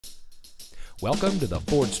Welcome to the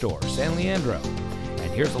Ford Store, San Leandro.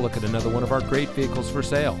 And here's a look at another one of our great vehicles for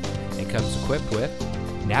sale. It comes equipped with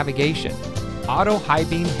navigation, auto high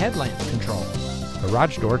beam headlamp control,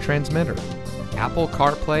 garage door transmitter, Apple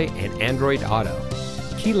CarPlay and Android Auto,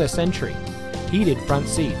 keyless entry, heated front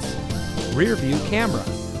seats, rear view camera,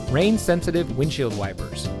 rain sensitive windshield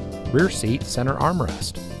wipers, rear seat center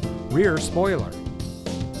armrest, rear spoiler.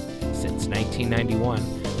 Since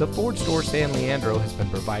 1991, the Ford Store San Leandro has been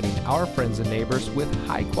providing our friends and neighbors with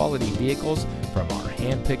high-quality vehicles from our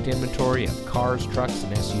hand-picked inventory of cars, trucks,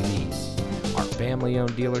 and SUVs. Our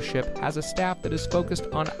family-owned dealership has a staff that is focused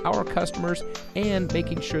on our customers and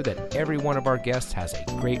making sure that every one of our guests has a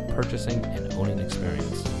great purchasing and owning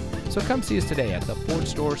experience. So come see us today at the Ford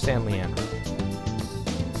Store San Leandro.